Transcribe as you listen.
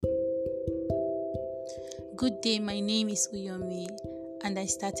Good day, my name is Uyomi, and I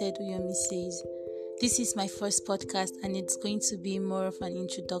started Uyomi Says. This is my first podcast, and it's going to be more of an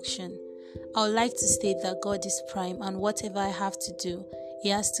introduction. I would like to state that God is prime, and whatever I have to do, He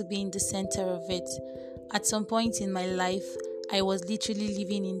has to be in the center of it. At some point in my life, I was literally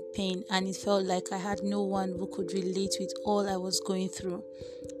living in pain, and it felt like I had no one who could relate with all I was going through.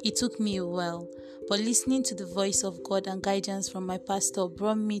 It took me a while, but listening to the voice of God and guidance from my pastor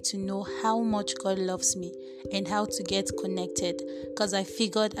brought me to know how much God loves me and how to get connected, because I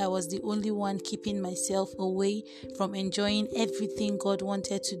figured I was the only one keeping myself away from enjoying everything God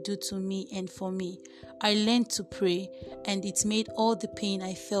wanted to do to me and for me. I learned to pray, and it made all the pain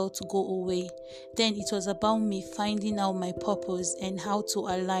I felt go away. Then it was about me finding out my purpose and how to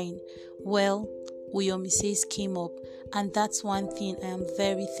align. Well, Uyomi Says came up, and that's one thing I am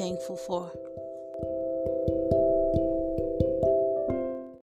very thankful for.